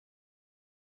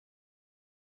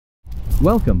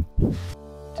Welcome.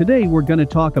 Today we're gonna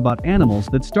talk about animals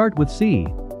that start with C.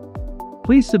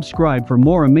 Please subscribe for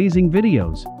more amazing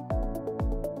videos.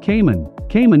 Caiman.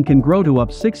 Caiman can grow to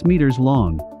up 6 meters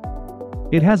long.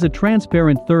 It has a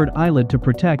transparent third eyelid to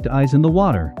protect eyes in the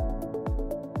water.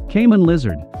 Caiman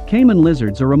lizard. Caiman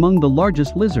lizards are among the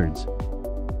largest lizards.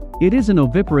 It is an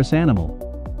oviparous animal.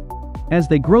 As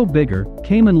they grow bigger,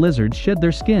 caiman lizards shed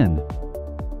their skin.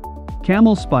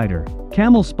 Camel spider.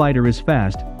 Camel spider is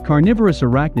fast, carnivorous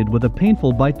arachnid with a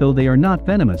painful bite, though they are not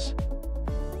venomous.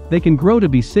 They can grow to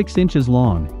be 6 inches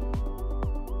long.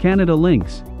 Canada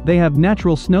lynx. They have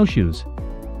natural snowshoes.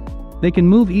 They can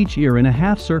move each ear in a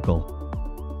half circle.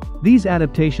 These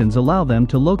adaptations allow them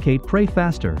to locate prey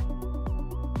faster.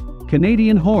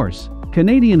 Canadian horse.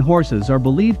 Canadian horses are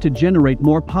believed to generate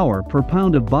more power per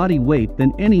pound of body weight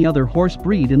than any other horse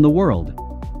breed in the world.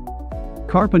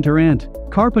 Carpenter ant.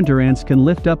 Carpenter ants can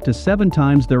lift up to 7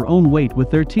 times their own weight with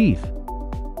their teeth.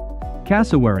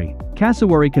 Cassowary.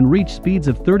 Cassowary can reach speeds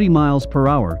of 30 miles per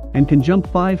hour and can jump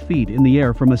 5 feet in the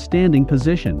air from a standing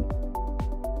position.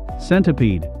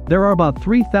 Centipede. There are about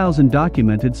 3,000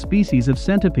 documented species of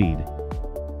centipede.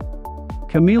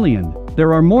 Chameleon.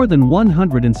 There are more than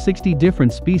 160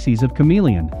 different species of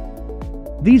chameleon.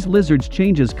 These lizards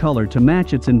changes color to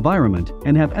match its environment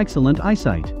and have excellent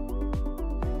eyesight.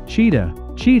 Cheetah.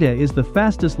 Cheetah is the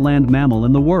fastest land mammal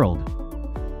in the world.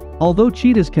 Although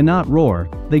cheetahs cannot roar,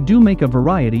 they do make a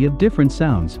variety of different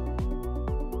sounds.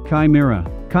 Chimera.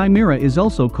 Chimera is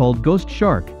also called ghost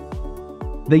shark.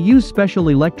 They use special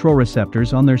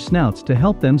electroreceptors on their snouts to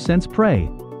help them sense prey.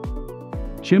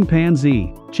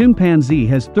 Chimpanzee. Chimpanzee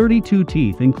has 32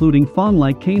 teeth, including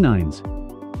fawn-like canines.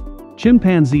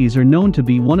 Chimpanzees are known to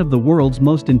be one of the world's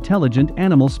most intelligent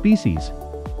animal species.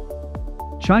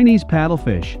 Chinese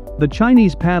paddlefish. The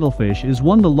Chinese paddlefish is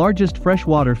one of the largest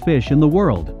freshwater fish in the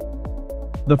world.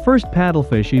 The first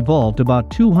paddlefish evolved about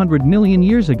 200 million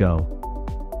years ago.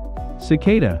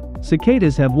 Cicada.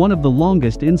 Cicadas have one of the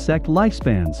longest insect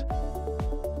lifespans.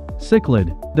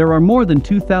 Cichlid. There are more than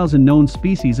 2,000 known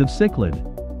species of cichlid.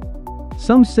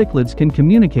 Some cichlids can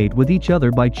communicate with each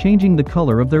other by changing the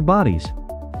color of their bodies.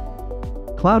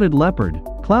 Clouded leopard.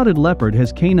 Clouded leopard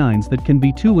has canines that can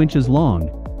be 2 inches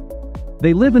long.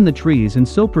 They live in the trees and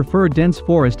so prefer dense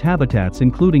forest habitats,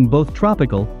 including both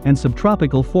tropical and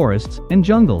subtropical forests and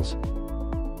jungles.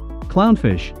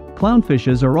 Clownfish.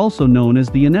 Clownfishes are also known as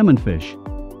the anemone fish.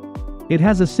 It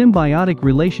has a symbiotic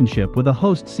relationship with a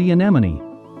host sea anemone.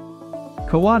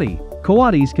 Coati.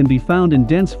 Coatis can be found in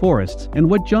dense forests and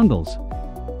wet jungles.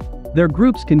 Their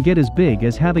groups can get as big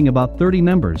as having about 30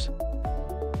 members.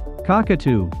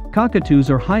 Cockatoo. Cockatoos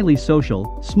are highly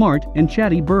social, smart, and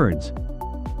chatty birds.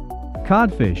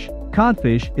 Codfish.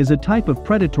 Codfish is a type of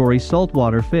predatory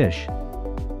saltwater fish.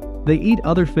 They eat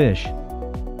other fish.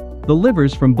 The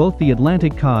livers from both the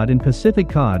Atlantic cod and Pacific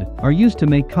cod are used to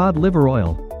make cod liver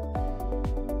oil.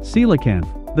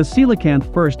 Coelacanth. The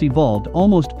coelacanth first evolved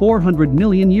almost 400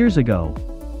 million years ago.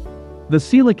 The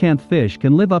coelacanth fish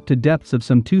can live up to depths of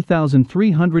some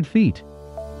 2,300 feet.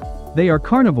 They are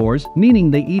carnivores, meaning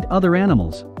they eat other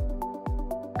animals.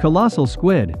 Colossal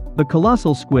squid. The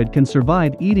colossal squid can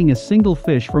survive eating a single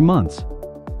fish for months.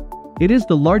 It is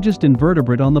the largest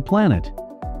invertebrate on the planet.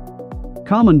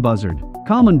 Common buzzard.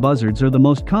 Common buzzards are the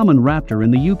most common raptor in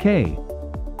the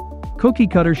UK. Cookie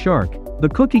cutter shark. The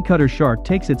cookie cutter shark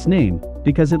takes its name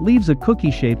because it leaves a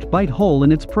cookie-shaped bite hole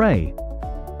in its prey.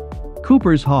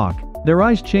 Cooper's hawk. Their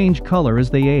eyes change color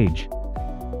as they age.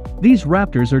 These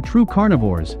raptors are true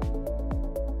carnivores.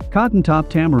 Cotton-top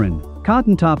tamarin.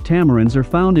 Cotton-top tamarins are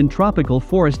found in tropical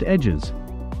forest edges.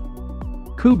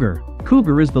 Cougar.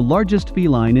 Cougar is the largest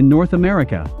feline in North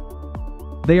America.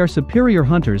 They are superior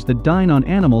hunters that dine on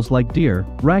animals like deer,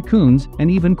 raccoons,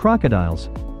 and even crocodiles.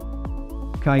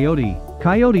 Coyote.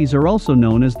 Coyotes are also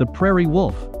known as the prairie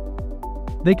wolf.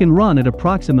 They can run at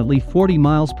approximately 40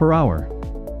 miles per hour.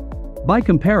 By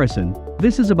comparison,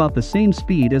 this is about the same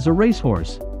speed as a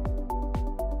racehorse.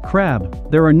 Crab.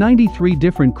 There are 93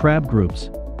 different crab groups.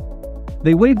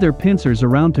 They wave their pincers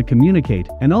around to communicate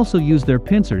and also use their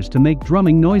pincers to make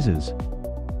drumming noises.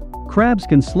 Crabs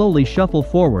can slowly shuffle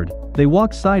forward. They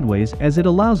walk sideways as it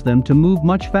allows them to move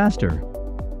much faster.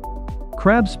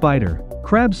 Crab spider.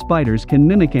 Crab spiders can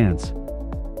mimic ants.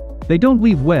 They don't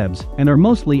weave webs and are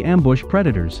mostly ambush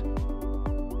predators.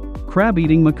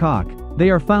 Crab-eating macaque.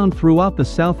 They are found throughout the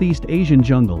Southeast Asian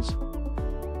jungles.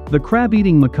 The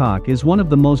crab-eating macaque is one of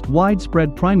the most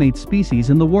widespread primate species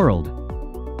in the world.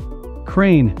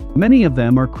 Crane. Many of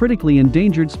them are critically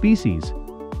endangered species.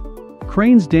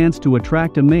 Cranes dance to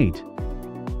attract a mate.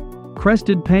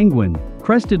 Crested penguin.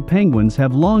 Crested penguins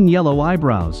have long yellow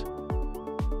eyebrows.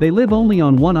 They live only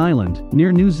on one island,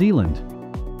 near New Zealand.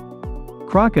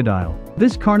 Crocodile.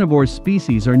 This carnivore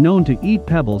species are known to eat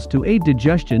pebbles to aid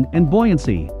digestion and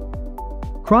buoyancy.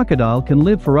 Crocodile can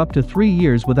live for up to 3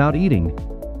 years without eating.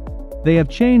 They have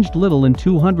changed little in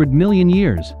 200 million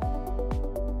years.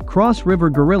 Cross-river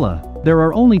gorilla. There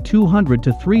are only 200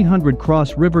 to 300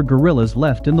 cross-river gorillas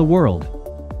left in the world.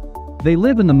 They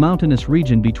live in the mountainous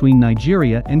region between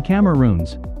Nigeria and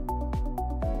Cameroons.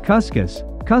 Cuscus.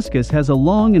 Cuscus has a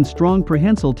long and strong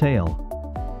prehensile tail.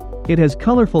 It has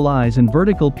colorful eyes and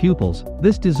vertical pupils.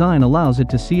 This design allows it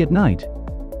to see at night.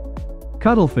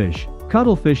 Cuttlefish.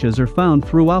 Cuttlefishes are found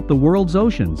throughout the world's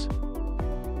oceans.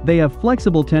 They have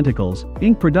flexible tentacles,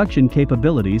 ink production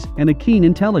capabilities, and a keen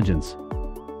intelligence.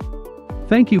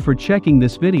 Thank you for checking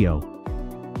this video.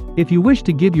 If you wish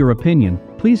to give your opinion,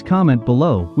 please comment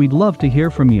below. We'd love to hear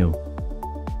from you.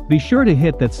 Be sure to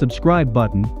hit that subscribe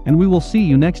button, and we will see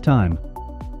you next time.